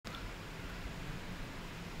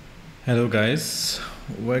Hello guys,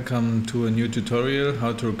 welcome to a new tutorial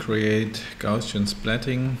how to create Gaussian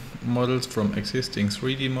splatting models from existing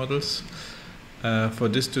 3D models. For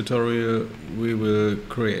this tutorial we will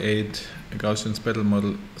create a Gaussian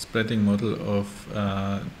splatting model of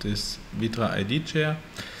this Vitra ID chair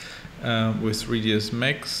with 3ds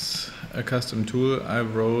Max, a custom tool I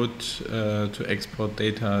wrote to export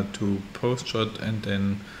data to Postshot and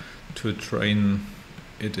then to train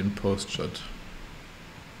it in Postshot.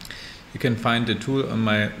 You can find the tool on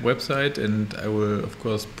my website, and I will of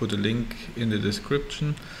course put a link in the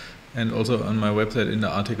description, and also on my website in the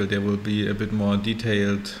article there will be a bit more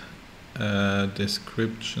detailed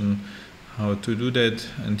description how to do that,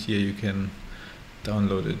 and here you can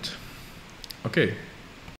download it. Okay,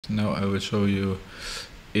 now I will show you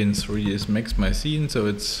in 3ds Max my scene. So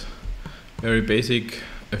it's very basic,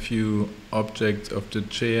 a few objects of the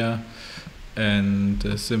chair and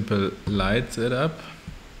a simple light setup.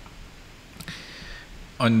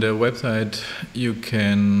 On the website you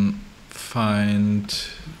can find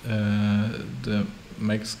the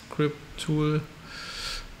Max script tool,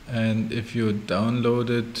 and if you download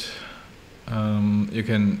it you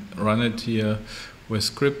can run it here with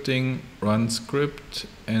scripting, run script,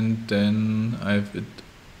 and then I've it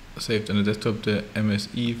saved on the desktop, the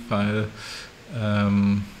MSE file.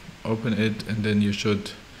 Open it and then you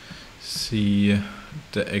should see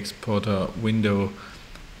the exporter window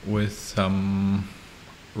with some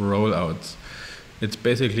rollouts. It's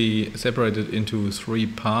basically separated into 3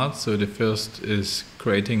 parts. So the first is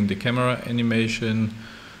creating the camera animation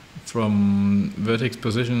from vertex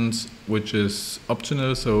positions, which is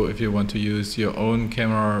optional. So if you want to use your own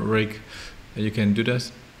camera rig, you can do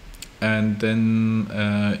this. And then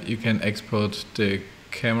you can export the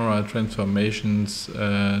camera transformations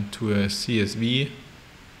to a CSV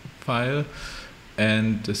file.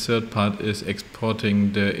 And the third part is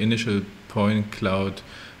exporting the initial point cloud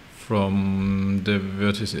from the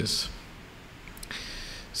vertices.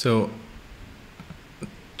 So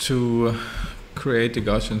to create the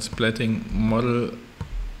Gaussian splatting model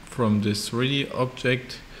from this 3D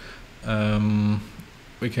object,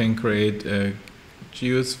 we can create a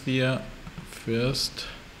geosphere first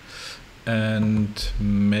and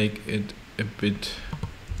make it a bit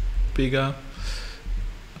bigger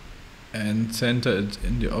and center it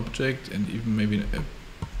in the object, and even maybe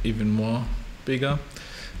even more bigger.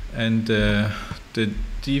 And the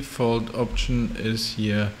default option is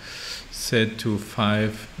here set to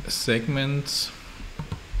 5 segments,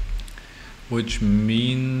 which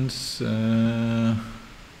means in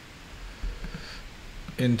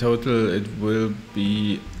total it will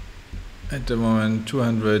be at the moment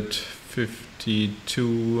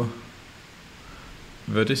 252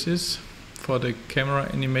 vertices for the camera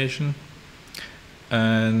animation.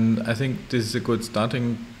 And I think this is a good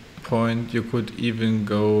starting point. You could even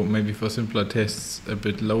go maybe for simpler tests a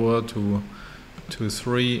bit lower to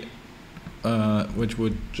 3, which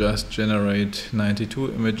would just generate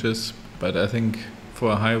 92 images, but I think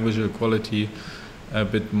for a high visual quality a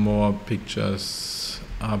bit more pictures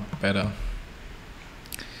are better.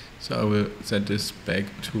 So I will set this back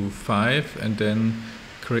to 5 and then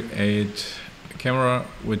create a camera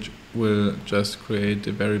which will just create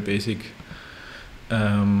a very basic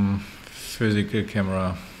physical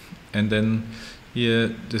camera. And then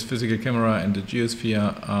here this physical camera and the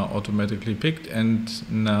geosphere are automatically picked, and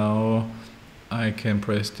now I can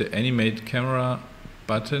press the animate camera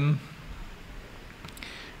button,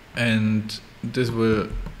 and this will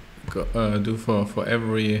do for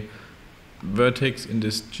every vertex in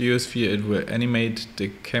this geosphere. It will animate the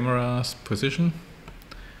camera's position,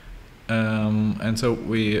 and so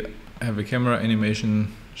we have a camera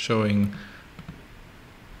animation showing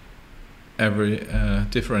every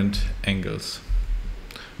different angles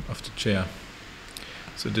of the chair.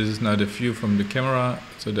 So this is now the view from the camera.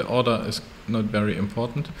 So the order is not very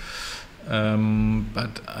important,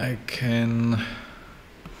 but I can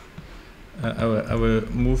I will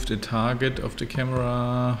move the target of the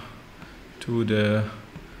camera to the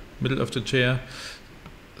middle of the chair,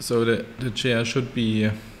 so the chair should be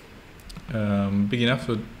big enough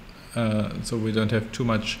so we don't have too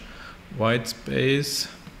much white space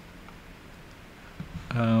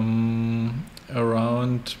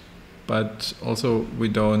around, but also we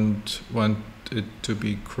don't want it to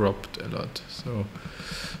be cropped a lot. So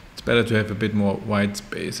it's better to have a bit more white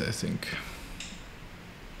space, I think,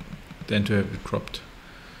 than to have it cropped.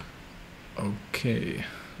 Okay,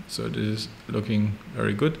 so this is looking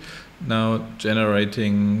very good. Now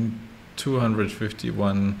generating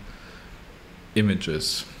 251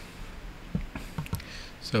 images.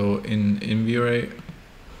 So in V-Ray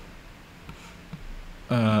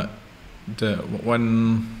the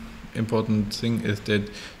one important thing is that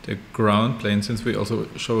the ground plane, since we also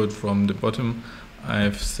show it from the bottom,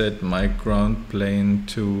 I've set my ground plane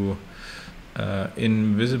to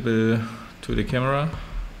invisible to the camera,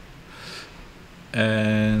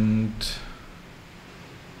 and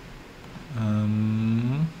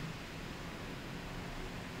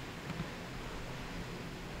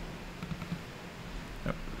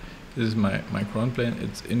this is my ground plane.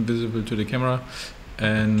 It's invisible to the camera,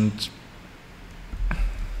 and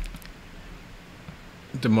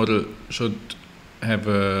the model should have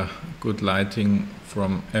a good lighting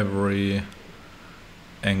from every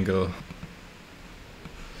angle.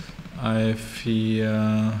 I have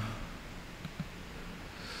here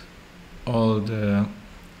all the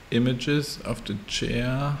images of the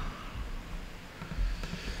chair,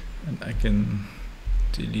 and I can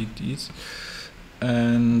delete these.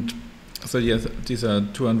 And so yes, these are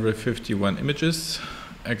 251 images,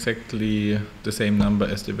 exactly the same number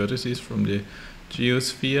as the vertices from the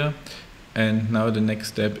geosphere. And now the next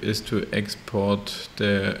step is to export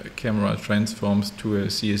the camera transforms to a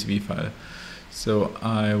CSV file. So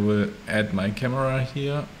I will add my camera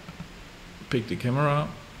here, pick the camera,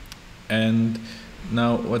 and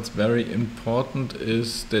now what's very important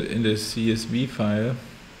is that in the CSV file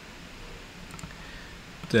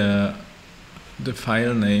the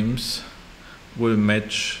file names will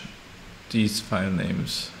match these file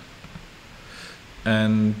names.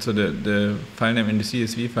 And so the file name in the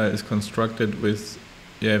CSV file is constructed with,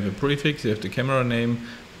 you have a prefix, you have the camera name,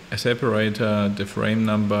 a separator, the frame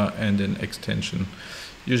number, and an extension.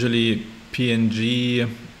 Usually PNG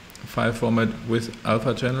file format with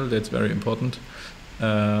alpha channel. That's very important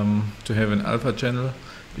to have an alpha channel,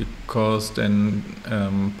 because then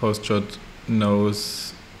Postshot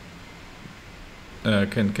knows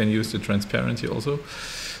can use the transparency also.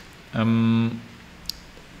 And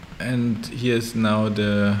here's now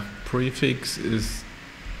the prefix is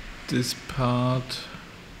this part,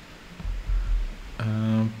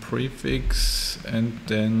 prefix, and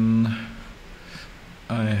then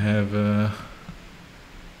I have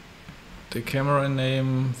the camera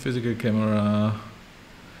name, physical camera,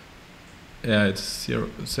 yeah, it's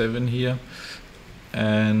 07 here,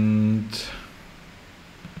 and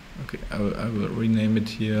okay, I will rename it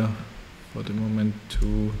here for the moment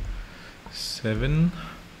to 7.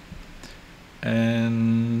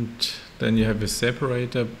 And then you have a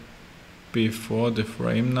separator before the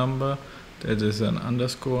frame number, that is an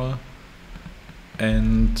underscore,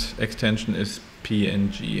 and extension is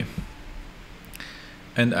PNG.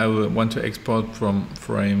 And I will want to export from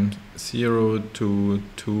frame 0 to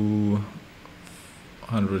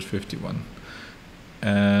 251.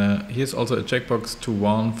 Here's also a checkbox to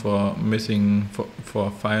warn for missing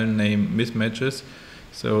for file name mismatches.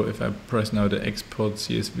 So if I press now the export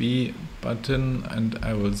CSV button, and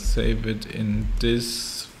I will save it in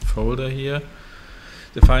this folder here.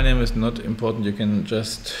 The file name is not important, you can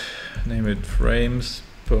just name it frames.csv,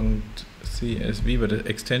 but the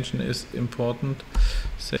extension is important.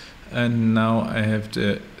 And now I have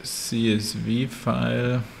the CSV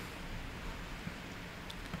file,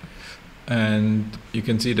 and you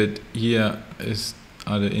can see that here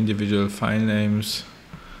are the individual file names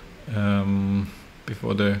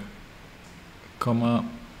before the comma,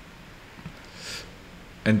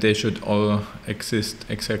 and they should all exist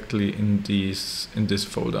exactly in this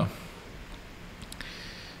folder.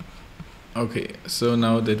 Okay, so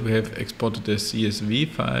now that we have exported the CSV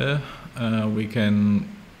file, we can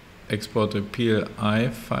export a PLI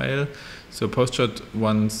file. So Postshot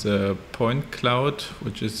wants a point cloud,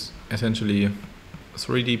 which is essentially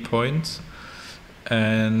 3D points,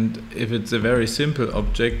 and if it's a very simple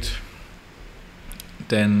object,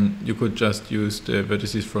 then you could just use the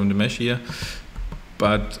vertices from the mesh here.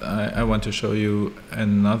 But I want to show you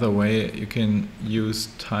another way. You can use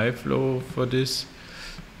TypeFlow for this.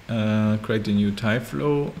 Create a new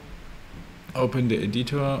TypeFlow, open the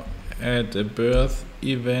editor, add a birth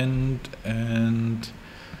event, and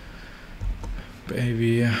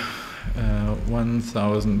maybe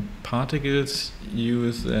 1000 particles.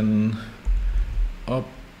 Use an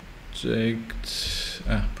object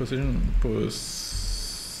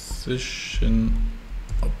position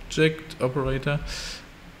object operator.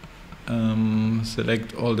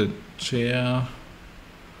 Select all the chair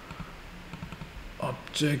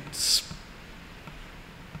objects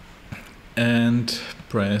and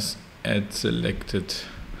press add selected.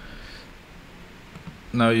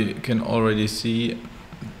 Now you can already see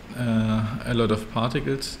a lot of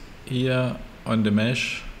particles here on the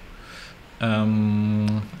mesh,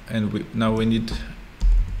 and now we need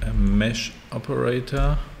a mesh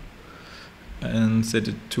operator, and set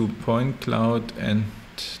it to point cloud and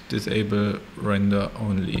disable render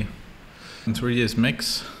only. In 3ds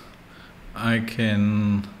Max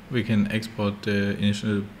we can export the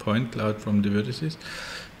initial point cloud from the vertices.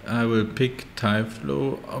 I will pick type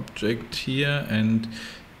flow object here, and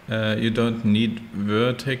you don't need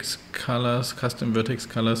vertex colors, custom vertex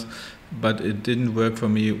colors, but it didn't work for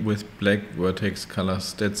me with black vertex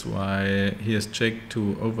colors. That's why here's checked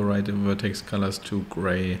to override the vertex colors to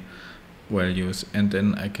gray values, and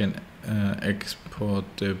then I can export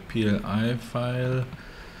the PLI file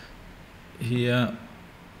here,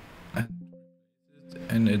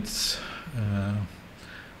 and it's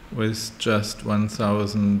with just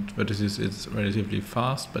 1000 vertices. It's relatively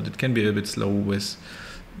fast, but it can be a bit slow with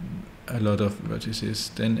a lot of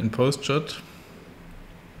vertices. Then in Postshot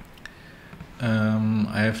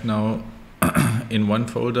I have now in one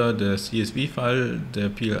folder the CSV file, the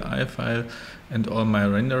PLI file, and all my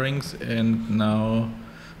renderings, and now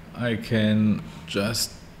I can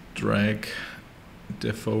just drag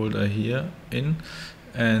the folder here in,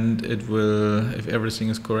 and it will, if everything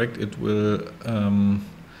is correct, it will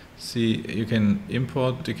see, you can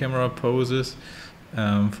import the camera poses.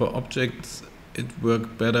 For objects it works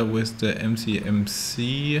better with the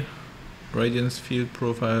MCMC radiance field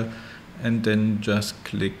profile, and then just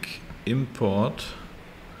click import,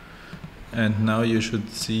 and now you should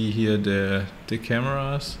see here the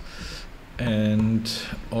cameras and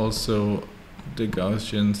also the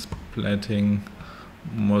Gaussian splatting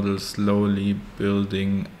model slowly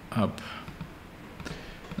building up.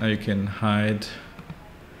 Now you can hide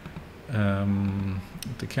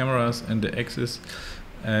the cameras and the axis,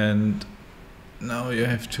 and now you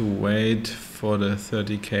have to wait for the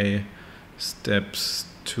 30K steps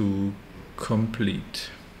to complete.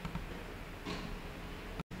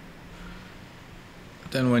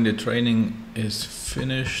 Then when the training is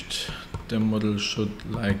finished, the model should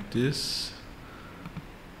look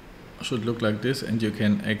like this, and you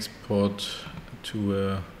can export to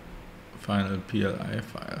a final PLI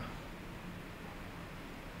file.